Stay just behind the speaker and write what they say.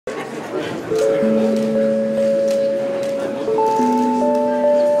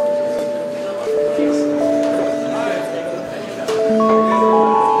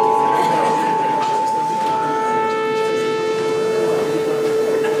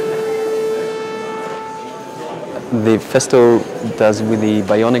The Festo does with the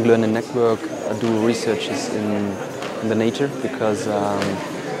bionic learning network do researches in the nature because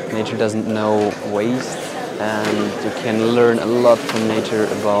nature doesn't know waste, and you can learn a lot from nature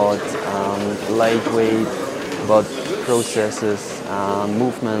about lightweight, about processes,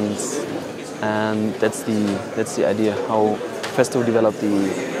 movements, and that's the idea how Festo developed the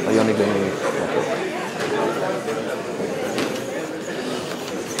bionic learning network.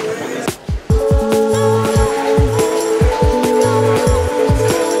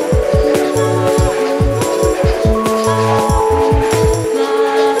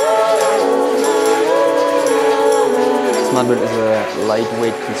 Smartbird is a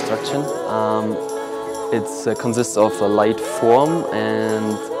lightweight construction. It consists of a light form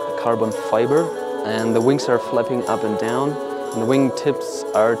and carbon fiber, and the wings are flapping up and down, and the wing tips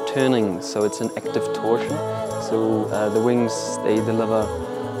are turning, so it's an active torsion. So the wings, they deliver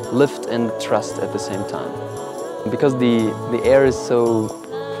lift and thrust at the same time. Because the air is so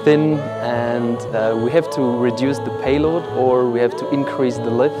thin, and we have to reduce the payload or we have to increase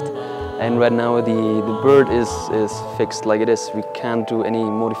the lift. And right now the bird is fixed like it is. We can't do any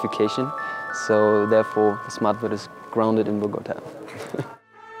modification. So therefore the Smartbird is grounded in Bogota.